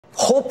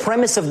whole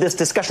premise of this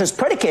discussion is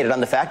predicated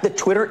on the fact that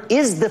Twitter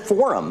is the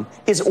forum,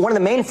 is one of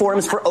the main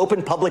forums for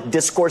open public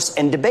discourse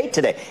and debate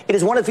today. It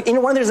is one of the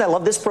reasons I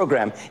love this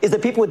program is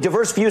that people with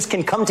diverse views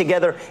can come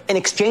together and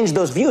exchange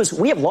those views.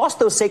 We have lost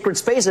those sacred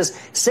spaces.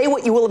 Say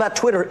what you will about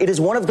Twitter. It is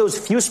one of those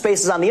few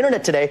spaces on the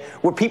internet today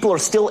where people are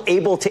still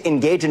able to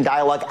engage in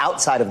dialogue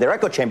outside of their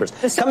echo chambers.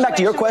 Come back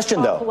to your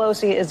question, though.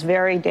 Pelosi is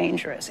very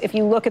dangerous. If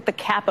you look at the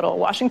Capitol,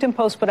 Washington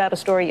Post put out a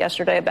story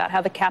yesterday about how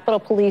the Capitol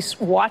Police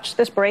watched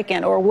this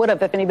break-in, or would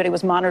have if anybody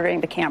was monitoring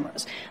the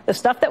cameras. The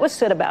stuff that was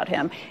said about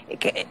him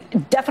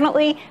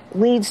definitely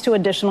leads to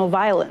additional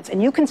violence.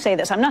 And you can say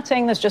this. I'm not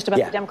saying this just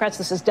about the Democrats.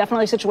 This is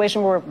definitely a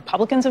situation where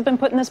Republicans have been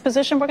put in this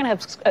position. We're going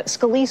to have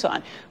Scalise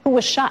on, who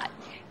was shot.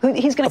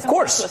 He's going to come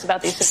to us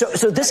about these things.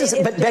 So this is,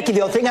 but Becky,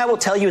 the only thing I will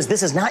tell you is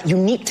this is not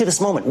unique to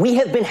this moment. We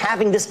have been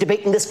having this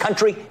debate in this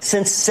country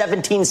since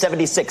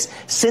 1776,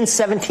 since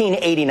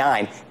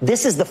 1789.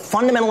 This is the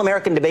fundamental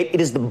American debate. It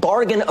is the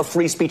bargain of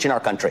free speech in our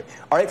country.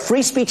 All right,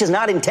 free speech is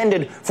not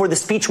intended for the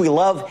speech we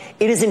love.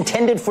 It is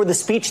intended for the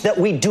speech that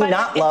we do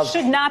not love.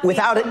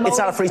 Without it, it's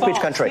not a free speech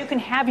country. You can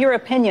have your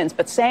opinions,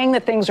 but saying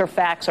that things are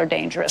facts are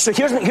dangerous. So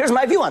here's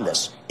my view on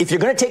this. If you're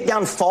going to take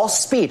down false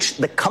speech,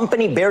 the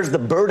company bears the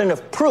burden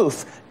of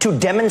proof to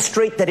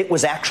demonstrate that it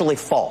was actually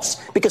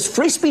false. Because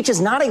free speech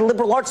is not a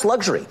liberal arts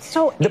luxury.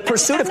 So the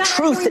pursuit of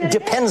truth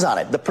depends on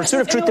it. The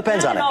pursuit of truth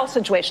depends on it. In all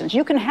situations,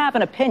 you can have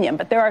an opinion,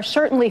 but there are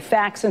certainly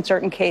facts in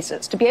certain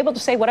cases. To be able to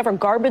say whatever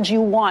garbage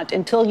you want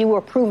until you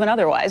are proven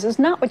otherwise is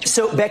not what you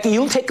So, Becky,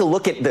 you'll take a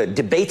look at the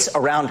debates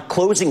around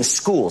closing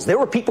schools. There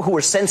were people who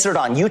were censored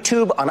on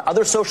YouTube, on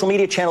other social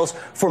media channels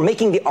for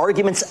making the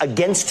arguments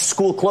against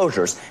school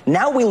closures.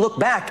 Now we look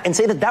back and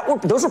say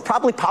that those were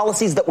probably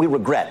policies that we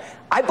regret.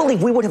 I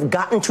believe we would have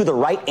gotten to the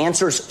right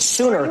answers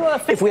sooner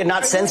if we had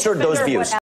not censored those views.